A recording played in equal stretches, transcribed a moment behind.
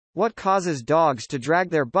What causes dogs to drag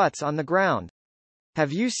their butts on the ground?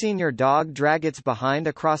 Have you seen your dog drag its behind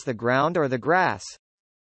across the ground or the grass?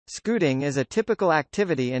 Scooting is a typical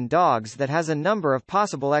activity in dogs that has a number of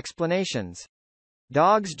possible explanations.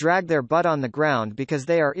 Dogs drag their butt on the ground because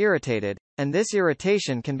they are irritated, and this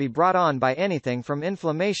irritation can be brought on by anything from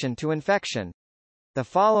inflammation to infection. The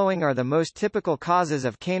following are the most typical causes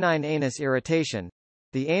of canine anus irritation: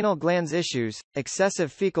 the anal glands issues,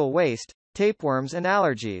 excessive fecal waste, tapeworms and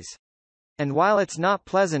allergies. And while it's not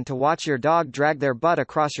pleasant to watch your dog drag their butt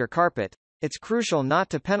across your carpet, it's crucial not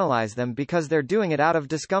to penalize them because they're doing it out of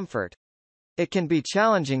discomfort. It can be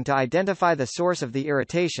challenging to identify the source of the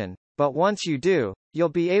irritation, but once you do, you'll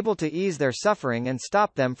be able to ease their suffering and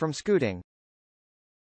stop them from scooting.